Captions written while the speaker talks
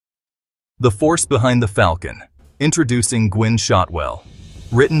The Force Behind the Falcon. Introducing Gwynne Shotwell.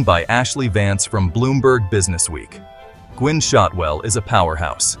 Written by Ashley Vance from Bloomberg Businessweek. Gwynne Shotwell is a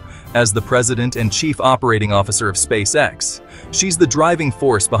powerhouse. As the president and chief operating officer of SpaceX, she's the driving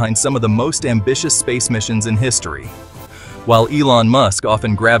force behind some of the most ambitious space missions in history. While Elon Musk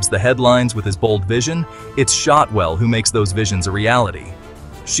often grabs the headlines with his bold vision, it's Shotwell who makes those visions a reality.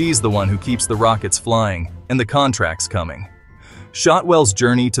 She's the one who keeps the rockets flying and the contracts coming. Shotwells'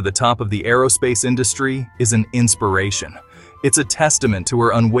 journey to the top of the aerospace industry is an inspiration. It's a testament to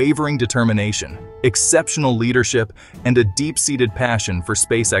her unwavering determination, exceptional leadership, and a deep-seated passion for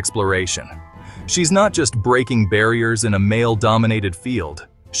space exploration. She's not just breaking barriers in a male-dominated field,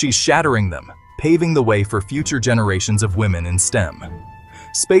 she's shattering them, paving the way for future generations of women in STEM.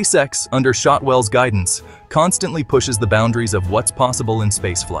 SpaceX, under Shotwell's guidance, constantly pushes the boundaries of what's possible in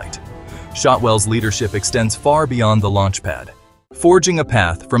spaceflight. Shotwell's leadership extends far beyond the launch pad, forging a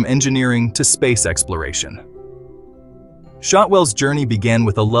path from engineering to space exploration. Shotwell's journey began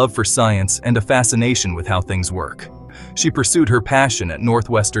with a love for science and a fascination with how things work. She pursued her passion at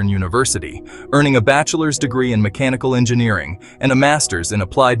Northwestern University, earning a bachelor's degree in mechanical engineering and a master's in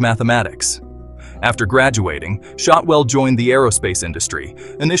applied mathematics. After graduating, Shotwell joined the aerospace industry,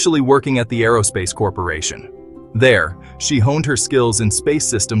 initially working at the Aerospace Corporation. There, she honed her skills in space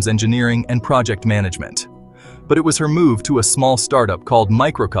systems engineering and project management. But it was her move to a small startup called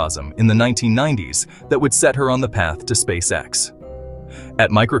Microcosm in the 1990s that would set her on the path to SpaceX.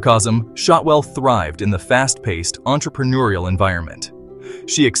 At Microcosm, Shotwell thrived in the fast-paced, entrepreneurial environment.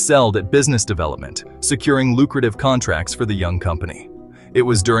 She excelled at business development, securing lucrative contracts for the young company. It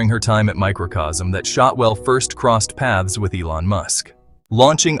was during her time at Microcosm that Shotwell first crossed paths with Elon Musk,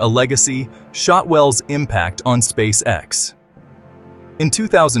 launching a legacy, Shotwell's impact on SpaceX. In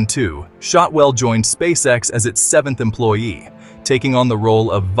 2002, Shotwell joined SpaceX as its seventh employee, taking on the role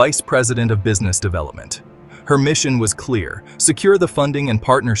of Vice President of Business Development. Her mission was clear: secure the funding and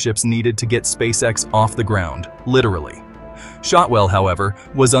partnerships needed to get SpaceX off the ground, literally. Shotwell, however,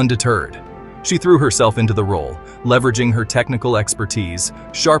 was undeterred. She threw herself into the role, leveraging her technical expertise,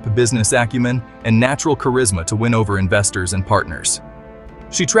 sharp business acumen, and natural charisma to win over investors and partners.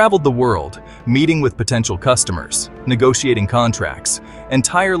 She traveled the world, meeting with potential customers, negotiating contracts, and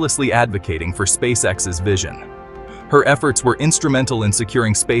tirelessly advocating for SpaceX's vision. Her efforts were instrumental in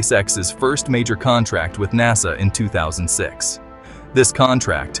securing SpaceX's first major contract with NASA in 2006. This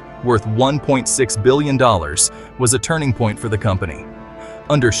contract, worth $1.6 billion, was a turning point for the company.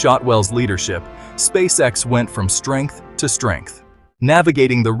 Under Shotwell's leadership, SpaceX went from strength to strength,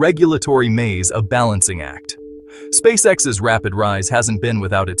 navigating the regulatory maze of balancing act. SpaceX's rapid rise hasn't been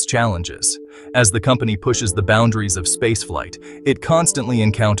without its challenges. As the company pushes the boundaries of spaceflight, it constantly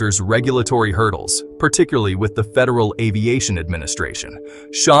encounters regulatory hurdles, particularly with the Federal Aviation Administration.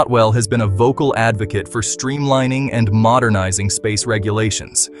 Shotwell has been a vocal advocate for streamlining and modernizing space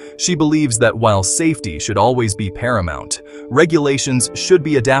regulations. She believes that while safety should always be paramount, regulations should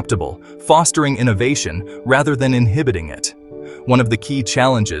be adaptable, fostering innovation rather than inhibiting it. One of the key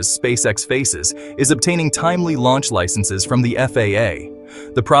challenges SpaceX faces is obtaining timely launch licenses from the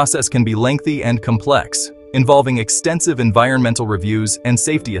FAA. The process can be lengthy and complex, involving extensive environmental reviews and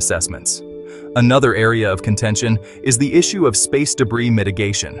safety assessments. Another area of contention is the issue of space debris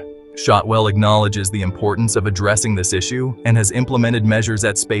mitigation. Shotwell acknowledges the importance of addressing this issue and has implemented measures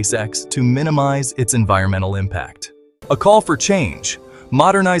at SpaceX to minimize its environmental impact. A call for change: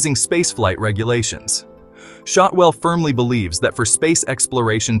 modernizing spaceflight regulations. Shotwell firmly believes that for space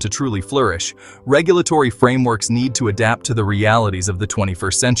exploration to truly flourish, regulatory frameworks need to adapt to the realities of the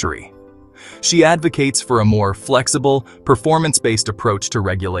 21st century. She advocates for a more flexible, performance-based approach to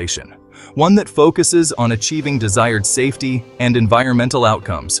regulation, one that focuses on achieving desired safety and environmental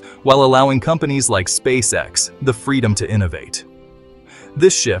outcomes while allowing companies like SpaceX the freedom to innovate.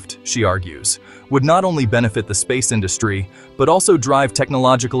 This shift, she argues, would not only benefit the space industry, but also drive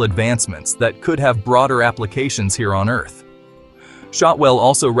technological advancements that could have broader applications here on Earth. Shotwell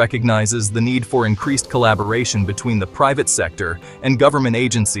also recognizes the need for increased collaboration between the private sector and government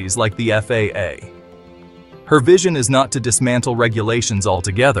agencies like the FAA. Her vision is not to dismantle regulations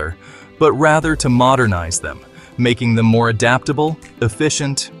altogether, but rather to modernize them, making them more adaptable,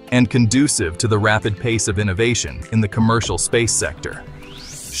 efficient, and conducive to the rapid pace of innovation in the commercial space sector.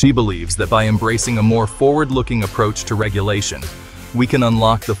 She believes that by embracing a more forward-looking approach to regulation, we can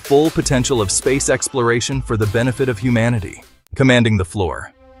unlock the full potential of space exploration for the benefit of humanity. Commanding the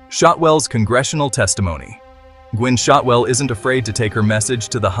floor. Shotwells Congressional Testimony. Gwynne Shotwell isn't afraid to take her message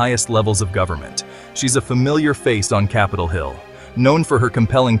to the highest levels of government. She's a familiar face on Capitol Hill, known for her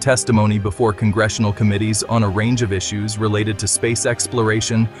compelling testimony before congressional committees on a range of issues related to space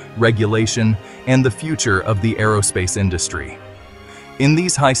exploration, regulation, and the future of the aerospace industry. In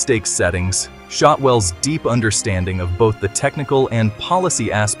these high-stakes settings, Shotwell's deep understanding of both the technical and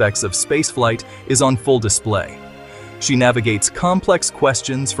policy aspects of spaceflight is on full display. She navigates complex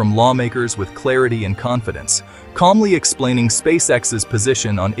questions from lawmakers with clarity and confidence, calmly explaining SpaceX's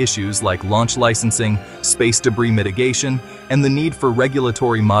position on issues like launch licensing, space debris mitigation, and the need for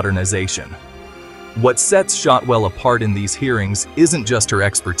regulatory modernization. What sets Shotwell apart in these hearings isn't just her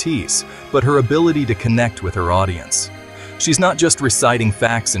expertise, but her ability to connect with her audience. She's not just reciting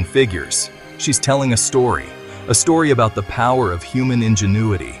facts and figures, she's telling a story about the power of human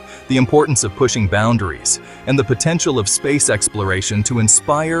ingenuity, the importance of pushing boundaries, and the potential of space exploration to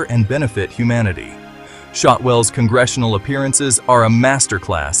inspire and benefit humanity. Shotwells' congressional appearances are a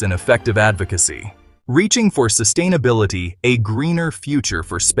masterclass in effective advocacy, reaching for sustainability, a greener future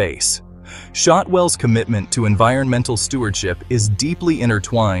for space. Shotwell's commitment to environmental stewardship is deeply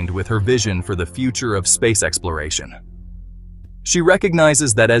intertwined with her vision for the future of space exploration. She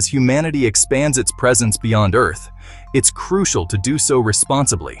recognizes that as humanity expands its presence beyond Earth, it's crucial to do so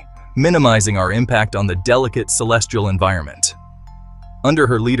responsibly, minimizing our impact on the delicate celestial environment. Under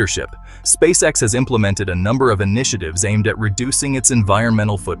her leadership, SpaceX has implemented a number of initiatives aimed at reducing its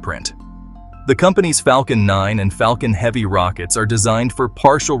environmental footprint. The company's Falcon 9 and Falcon Heavy rockets are designed for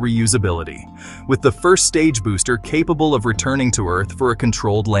partial reusability, with the first stage booster capable of returning to Earth for a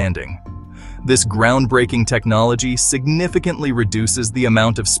controlled landing. This groundbreaking technology significantly reduces the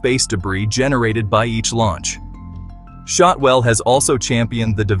amount of space debris generated by each launch. Shotwell has also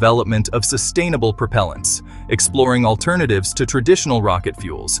championed the development of sustainable propellants, exploring alternatives to traditional rocket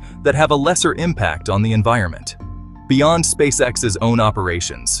fuels that have a lesser impact on the environment. Beyond SpaceX's own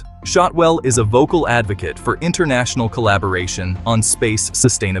operations, Shotwell is a vocal advocate for international collaboration on space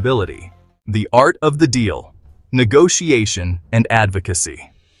sustainability. The art of the deal, negotiation, and advocacy.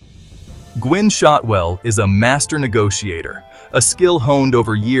 Gwynne Shotwell is a master negotiator, a skill honed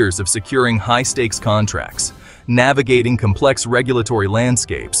over years of securing high-stakes contracts, navigating complex regulatory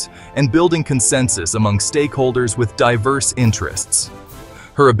landscapes, and building consensus among stakeholders with diverse interests.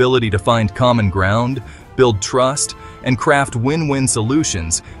 Her ability to find common ground, build trust, and craft win-win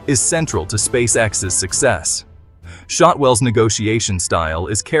solutions is central to SpaceX's success. Shotwell's negotiation style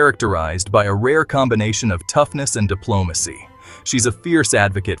is characterized by a rare combination of toughness and diplomacy. She's a fierce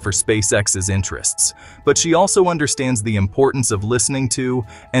advocate for SpaceX's interests, but she also understands the importance of listening to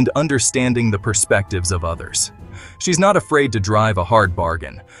and understanding the perspectives of others. She's not afraid to drive a hard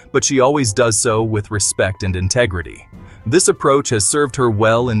bargain, but she always does so with respect and integrity. This approach has served her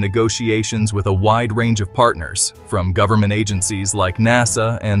well in negotiations with a wide range of partners, from government agencies like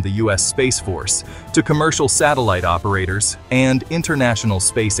NASA and the U.S. Space Force to commercial satellite operators and international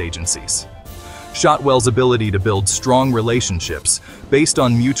space agencies. Shotwell's ability to build strong relationships based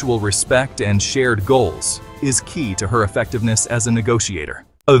on mutual respect and shared goals is key to her effectiveness as a negotiator.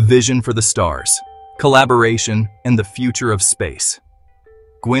 A vision for the stars, collaboration, and the future of space.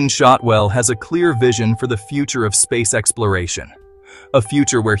 Gwynne Shotwell has a clear vision for the future of space exploration, a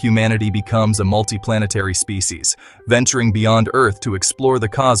future where humanity becomes a multiplanetary species, venturing beyond Earth to explore the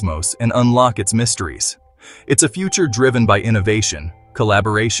cosmos and unlock its mysteries. It's a future driven by innovation,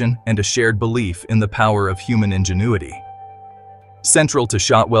 collaboration, and a shared belief in the power of human ingenuity. Central to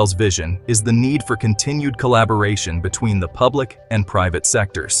Shotwell's vision is the need for continued collaboration between the public and private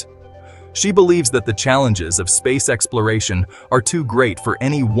sectors. She believes that the challenges of space exploration are too great for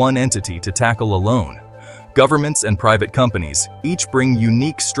any one entity to tackle alone. Governments and private companies each bring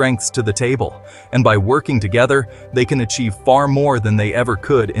unique strengths to the table, and by working together, they can achieve far more than they ever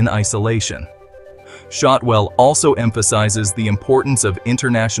could in isolation. Shotwell also emphasizes the importance of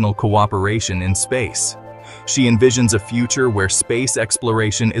international cooperation in space. She envisions a future where space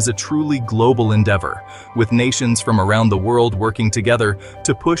exploration is a truly global endeavor, with nations from around the world working together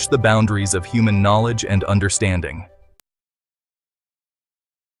to push the boundaries of human knowledge and understanding.